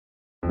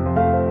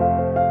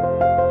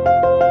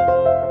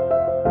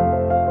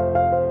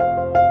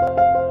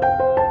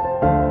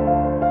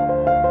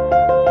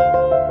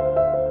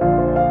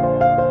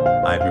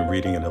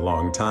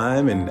long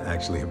time and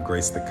actually have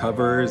graced the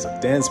covers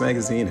of Dance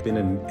Magazine, been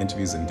in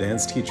interviews in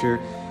Dance Teacher,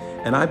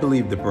 and I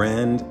believe the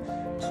brand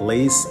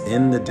place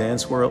in the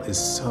dance world is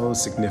so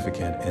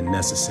significant and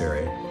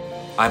necessary.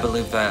 I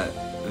believe that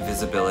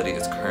visibility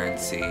is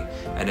currency,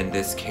 and in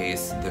this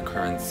case, the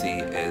currency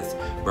is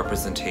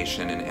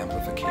representation and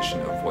amplification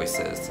of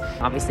voices.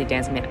 Obviously,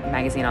 Dance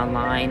Magazine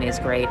Online is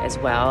great as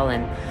well,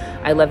 and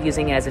I love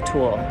using it as a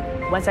tool.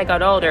 Once I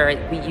got older,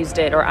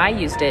 I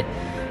used it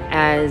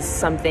as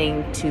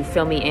something to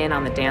fill me in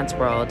on the dance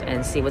world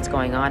and see what's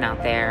going on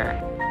out there.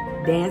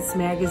 Dance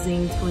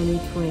Magazine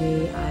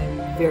 2020,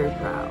 I'm very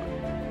proud.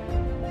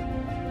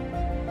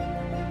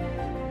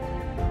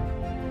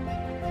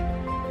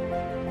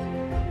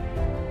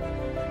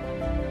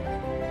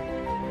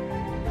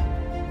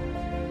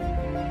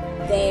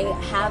 They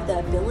have the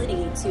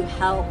ability to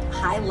help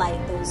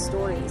highlight those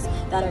stories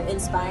that are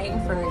inspiring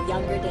for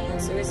younger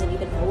dancers and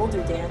even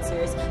older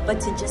dancers,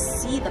 but to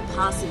just see the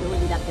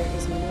possibility that there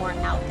is more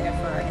out there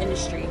for our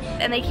industry.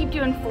 And they keep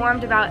you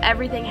informed about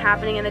everything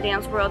happening in the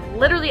dance world.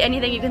 Literally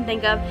anything you can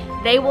think of,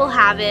 they will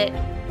have it.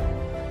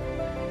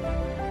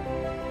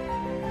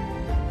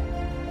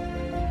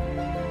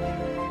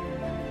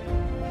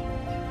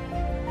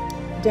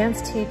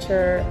 Dance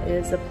Teacher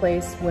is a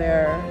place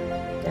where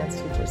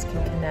dance teachers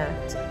can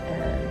connect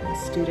and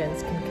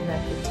students can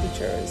connect with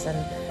teachers, and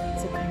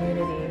it's a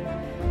community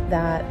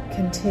that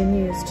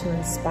continues to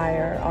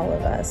inspire all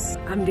of us.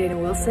 I'm Dana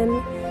Wilson,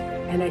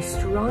 and I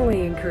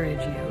strongly encourage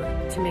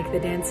you to make the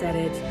Dance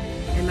Edit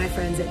and my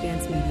friends at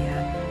Dance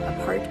Media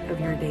a part of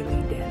your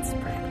daily dance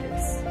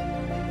practice.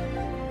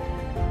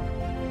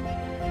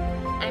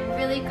 I'm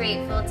really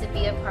grateful to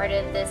be a part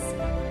of this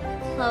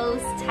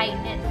close,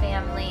 tight-knit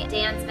family.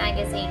 Dance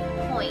Magazine,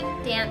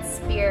 Pointe, Dance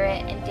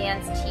Spirit, and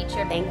Dance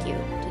Teacher. Thank you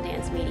to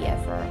Dance Media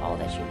for all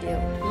that you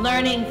do.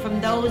 Learning from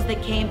those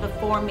that came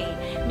before me,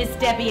 Miss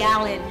Debbie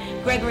Allen,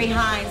 Gregory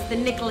Hines, the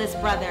Nicholas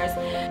brothers.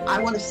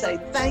 I want to say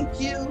thank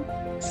you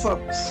for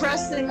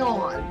pressing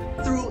on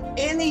through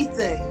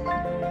anything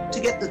to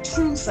get the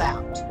truth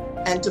out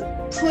and to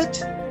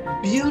put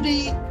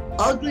beauty,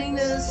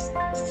 ugliness,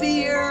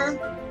 fear,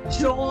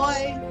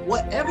 joy,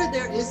 whatever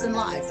there is in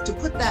life, to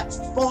put that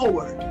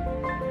forward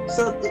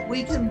so that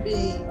we can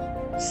be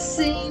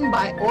seen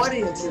by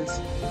audiences,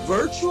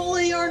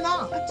 virtually or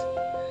not,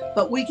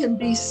 but we can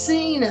be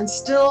seen and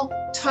still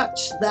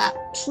touch that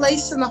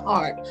place in the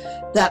heart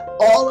that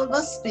all of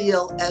us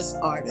feel as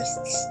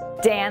artists.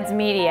 Dance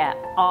Media,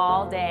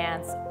 all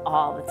dance,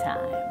 all the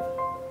time.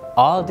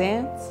 All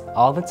dance,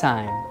 all the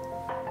time.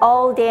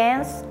 All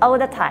dance, all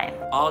the time.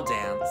 All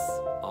dance,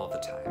 all the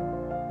time.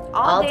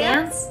 All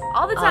dance,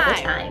 all the time. All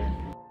the time.